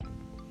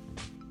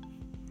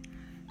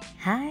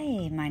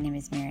Hi, my name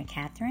is Mary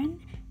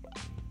Catherine,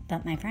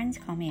 but my friends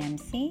call me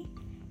MC,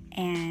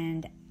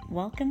 and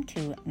welcome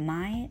to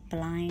My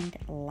Blind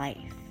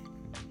Life.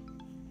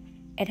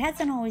 It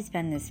hasn't always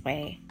been this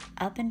way.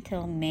 Up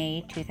until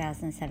May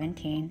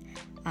 2017,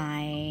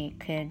 I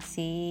could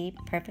see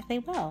perfectly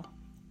well.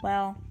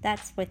 Well,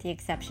 that's with the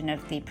exception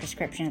of the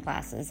prescription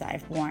glasses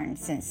I've worn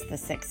since the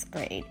 6th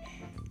grade.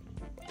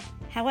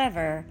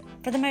 However,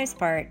 for the most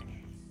part,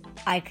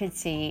 I could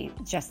see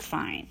just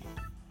fine.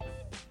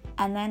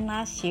 And then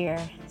last year,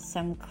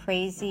 some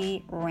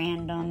crazy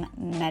random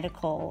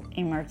medical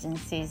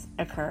emergencies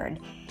occurred,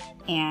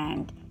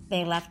 and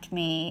they left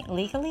me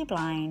legally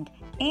blind,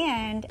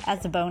 and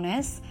as a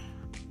bonus,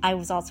 I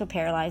was also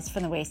paralyzed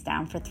from the waist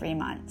down for 3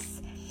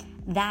 months.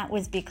 That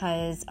was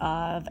because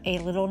of a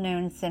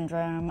little-known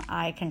syndrome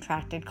I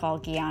contracted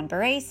called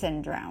Guillain-Barré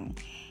syndrome,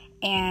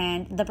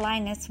 and the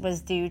blindness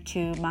was due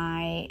to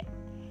my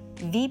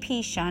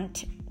VP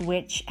shunt,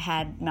 which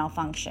had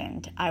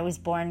malfunctioned. I was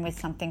born with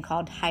something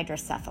called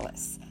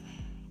hydrocephalus.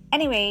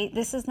 Anyway,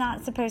 this is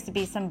not supposed to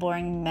be some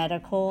boring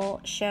medical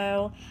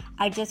show.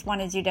 I just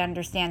wanted you to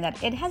understand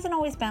that it hasn't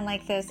always been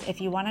like this. If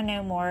you want to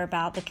know more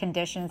about the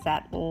conditions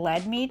that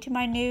led me to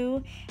my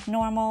new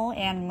normal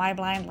and my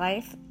blind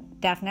life,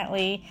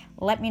 definitely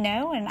let me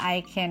know and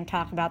I can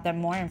talk about them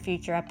more in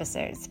future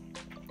episodes.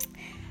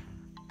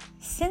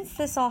 Since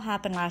this all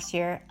happened last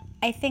year,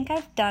 I think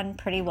I've done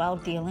pretty well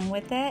dealing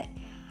with it.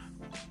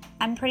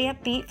 I'm pretty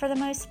upbeat for the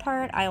most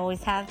part. I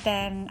always have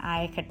been.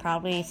 I could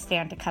probably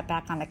stand to cut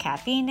back on the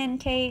caffeine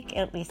intake,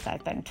 at least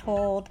I've been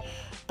told.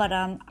 But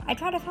I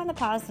try to find the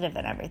positive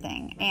in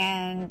everything.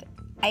 And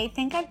I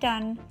think I've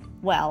done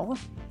well.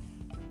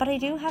 But I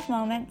do have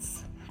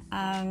moments.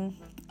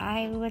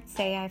 I would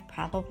say I've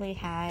probably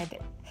had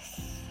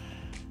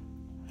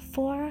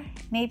 4,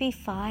 maybe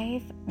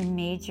 5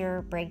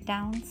 major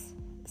breakdowns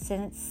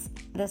since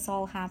this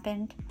all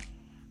happened.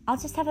 I'll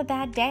just have a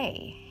bad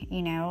day,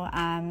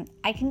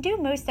 I can do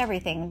most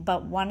everything,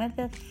 but one of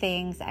the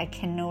things I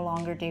can no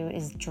longer do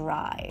is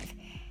drive.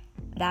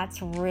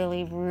 That's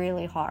really,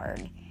 really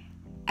hard.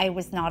 I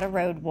was not a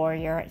road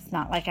warrior. It's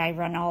not like I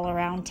run all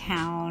around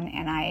town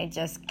and I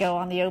just go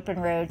on the open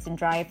roads and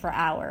drive for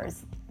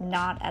hours.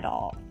 Not at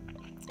all.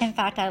 In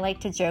fact, I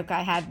like to joke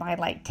I had my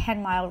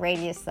 10-mile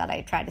radius that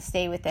I try to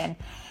stay within.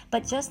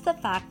 But just the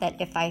fact that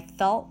if I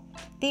felt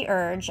the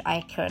urge,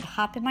 I could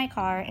hop in my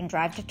car and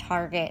drive to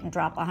Target and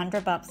drop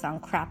 $100 on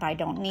crap I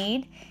don't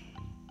need.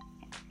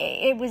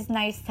 It was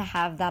nice to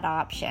have that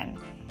option,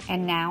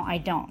 and now I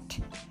don't.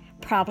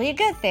 Probably a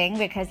good thing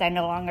because I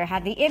no longer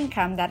have the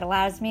income that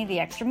allows me the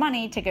extra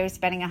money to go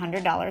spending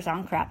 $100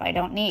 on crap I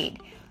don't need.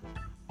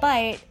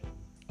 But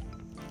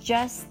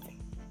just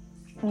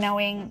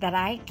knowing that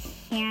I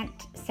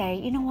can't say,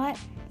 you know what,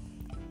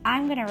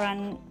 I'm going to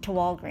run to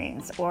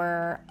Walgreens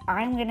or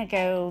I'm going to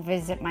go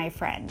visit my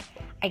friend.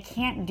 I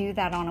can't do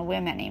that on a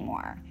whim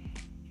anymore.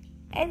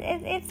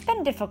 It's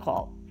been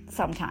difficult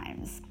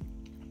sometimes.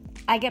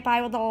 I get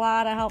by with a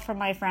lot of help from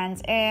my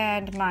friends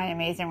and my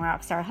amazing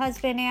rock star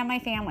husband and my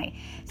family.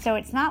 So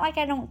it's not like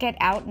I don't get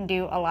out and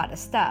do a lot of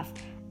stuff.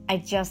 I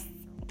just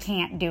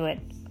can't do it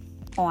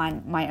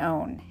on my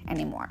own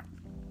anymore.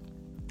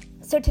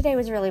 So today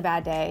was a really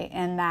bad day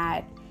in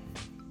that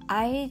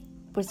I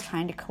was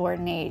trying to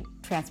coordinate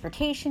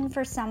transportation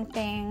for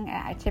something.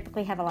 I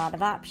typically have a lot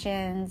of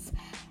options.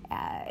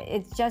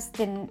 It just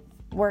didn't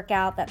work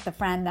out that the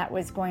friend that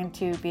was going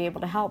to be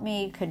able to help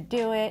me could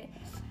do it.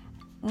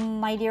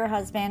 My dear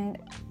husband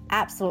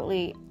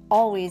absolutely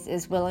always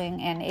is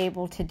willing and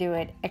able to do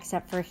it,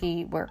 except for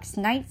he works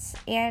nights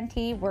and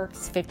he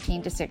works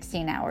 15 to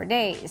 16-hour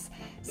days,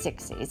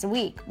 6 days a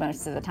week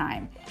most of the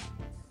time.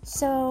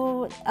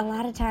 So a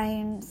lot of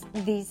times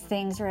these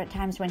things are at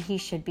times when he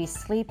should be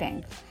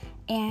sleeping.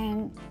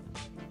 And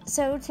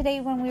so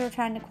today when we were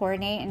trying to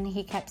coordinate and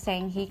he kept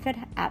saying he could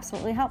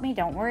absolutely help me,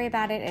 don't worry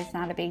about it, it's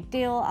not a big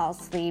deal, I'll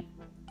sleep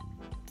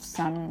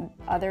some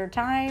other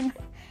time.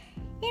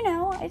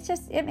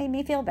 It made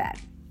me feel bad.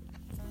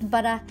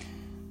 But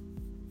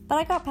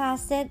I got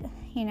past it.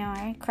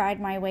 I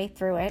cried my way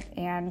through it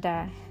and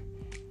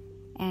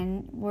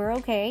we're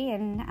okay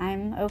and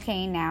I'm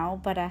okay now,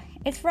 but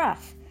it's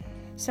rough.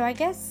 So I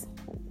guess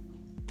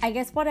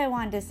what I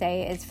wanted to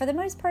say is for the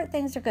most part,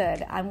 things are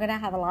good. I'm going to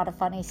have a lot of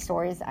funny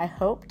stories, I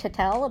hope, to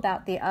tell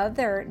about the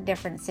other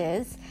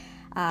differences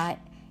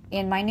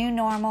in my new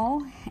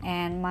normal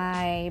and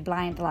my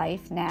blind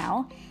life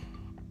now.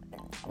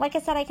 Like I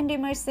said, I can do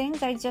most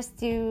things. I just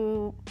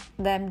do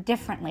them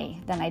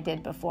differently than I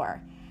did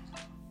before.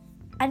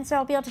 And so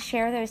I'll be able to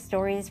share those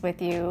stories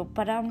with you.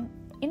 But,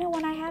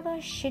 when I have a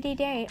shitty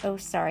day,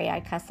 I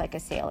cuss like a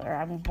sailor.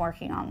 I'm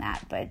working on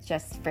that, but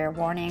just fair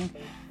warning.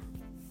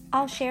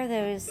 I'll share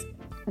those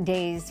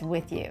days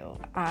with you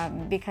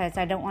because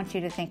I don't want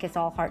you to think it's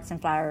all hearts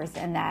and flowers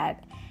and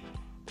that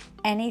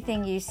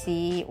anything you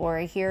see or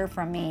hear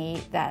from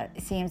me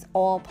that seems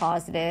all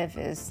positive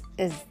is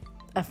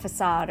a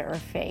facade or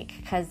fake,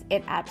 because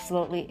it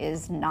absolutely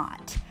is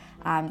not.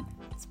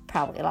 It's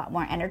probably a lot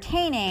more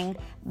entertaining,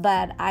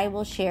 but I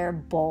will share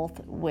both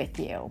with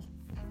you.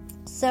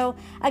 So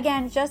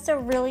again, just a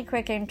really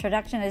quick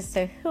introduction as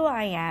to who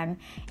I am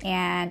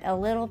and a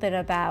little bit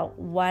about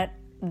what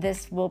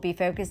this will be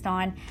focused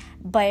on.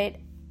 But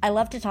I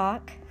love to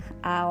talk.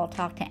 I'll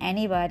talk to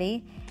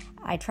anybody.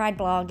 I tried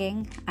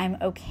blogging. I'm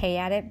okay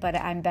at it, but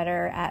I'm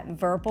better at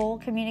verbal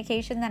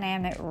communication than I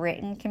am at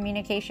written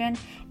communication.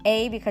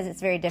 A, because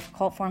it's very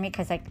difficult for me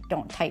because I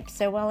don't type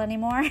so well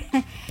anymore.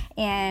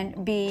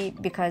 And B,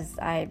 because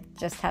I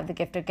just have the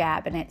gift of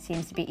gab and it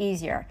seems to be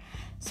easier.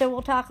 So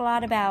we'll talk a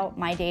lot about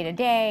my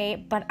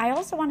day-to-day, but I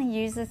also want to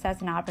use this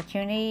as an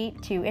opportunity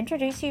to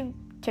introduce you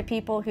to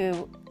people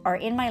who are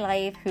in my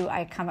life, who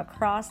I come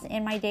across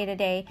in my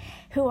day-to-day,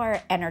 who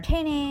are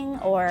entertaining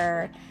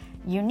or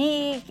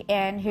unique,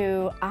 and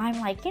who I'm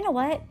like, you know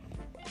what?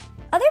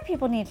 Other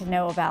people need to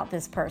know about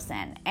this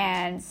person.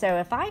 And so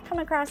if I come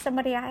across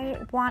somebody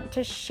I want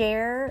to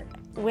share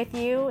with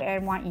you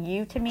and want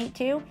you to meet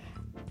too,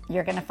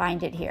 you're going to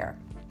find it here.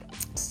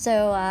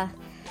 So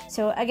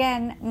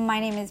again, my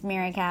name is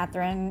Mary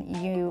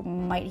Catherine. You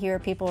might hear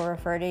people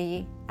refer to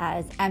me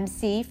as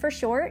MC for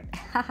short.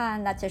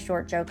 And that's a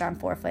short joke. I'm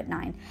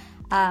 4'9".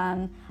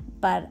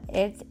 But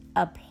it's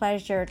a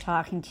pleasure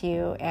talking to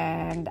you,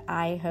 and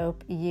I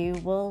hope you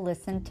will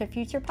listen to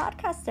future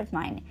podcasts of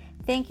mine.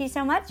 Thank you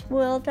so much.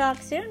 We'll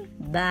talk soon.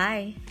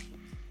 Bye.